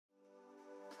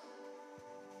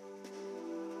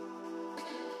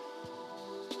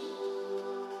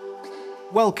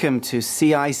Welcome to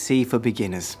CIC for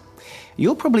Beginners.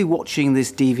 You're probably watching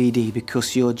this DVD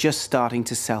because you're just starting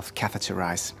to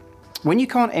self-catheterize. When you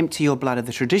can't empty your bladder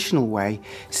the traditional way,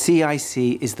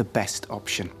 CIC is the best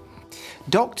option.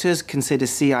 Doctors consider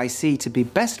CIC to be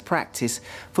best practice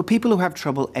for people who have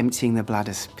trouble emptying their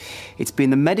bladders. It's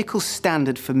been the medical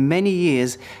standard for many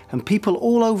years, and people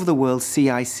all over the world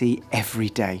CIC every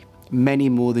day, many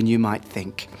more than you might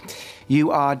think.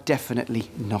 You are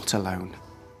definitely not alone.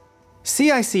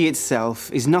 CIC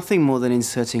itself is nothing more than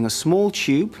inserting a small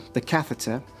tube, the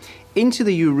catheter, into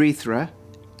the urethra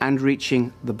and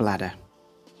reaching the bladder.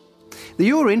 The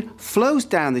urine flows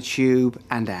down the tube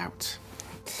and out.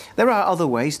 There are other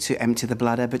ways to empty the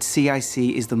bladder, but CIC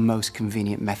is the most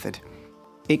convenient method.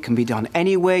 It can be done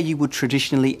anywhere you would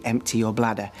traditionally empty your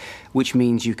bladder, which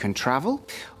means you can travel,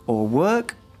 or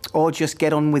work, or just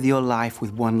get on with your life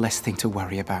with one less thing to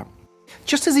worry about.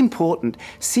 Just as important,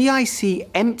 CIC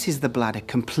empties the bladder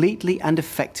completely and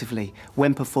effectively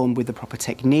when performed with the proper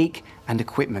technique and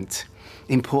equipment,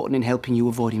 important in helping you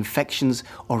avoid infections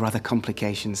or other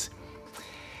complications.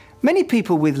 Many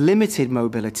people with limited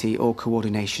mobility or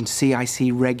coordination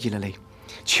CIC regularly.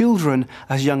 Children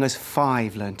as young as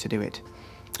 5 learn to do it.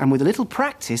 And with a little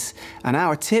practice and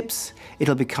our tips,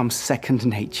 it'll become second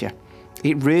nature.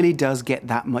 It really does get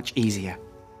that much easier.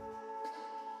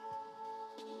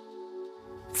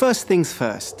 First things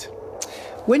first.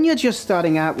 When you're just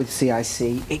starting out with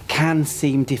CIC, it can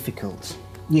seem difficult.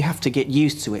 You have to get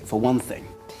used to it for one thing.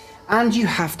 And you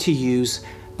have to use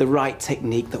the right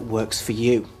technique that works for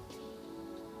you.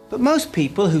 But most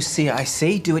people who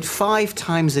CIC do it 5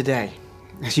 times a day.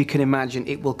 As you can imagine,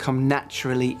 it will come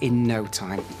naturally in no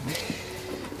time.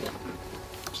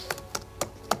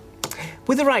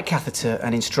 With the right catheter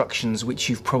and instructions, which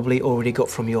you've probably already got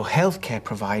from your healthcare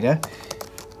provider,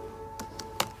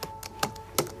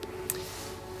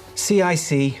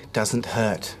 CIC doesn't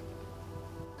hurt.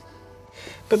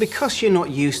 But because you're not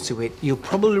used to it, you'll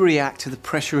probably react to the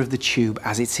pressure of the tube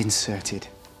as it's inserted.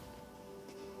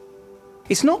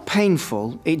 It's not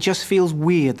painful, it just feels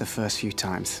weird the first few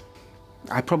times.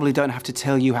 I probably don't have to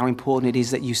tell you how important it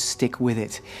is that you stick with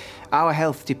it. Our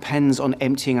health depends on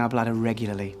emptying our bladder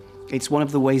regularly. It's one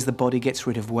of the ways the body gets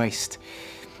rid of waste.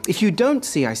 If you don't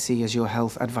CIC as your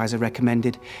health advisor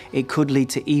recommended, it could lead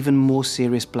to even more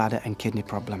serious bladder and kidney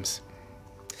problems.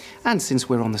 And since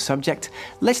we're on the subject,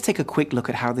 let's take a quick look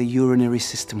at how the urinary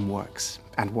system works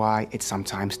and why it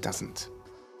sometimes doesn't.